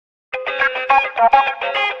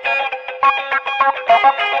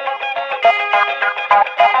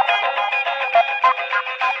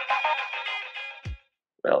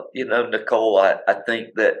Well, Nicole, I think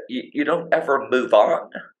that you don't ever move on.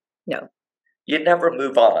 No. You never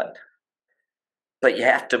move on, but you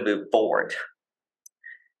have to move forward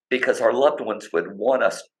because our loved ones would want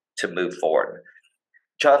us to move forward.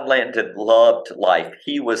 John Landon loved life.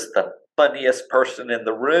 He was the funniest person in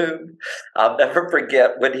the room. I'll never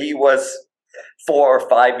forget when he was 4 or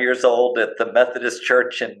 5 years old at the Methodist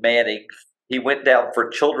Church in Manning. He went down for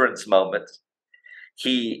children's moments.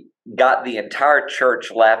 He got the entire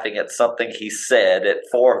church laughing at something he said at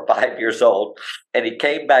 4 or 5 years old. And he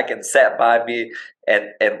came back and sat by me and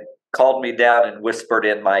called me down and whispered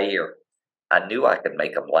in my ear, I knew I could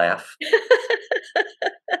make him laugh.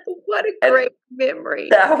 What a great memory.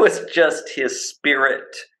 That was just his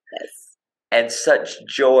spirit. Yes. And such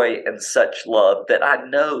joy and such love that I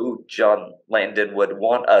know John Landon would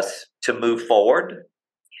want us to move forward,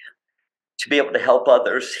 to be able to help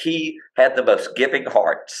others. He had the most giving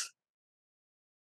hearts.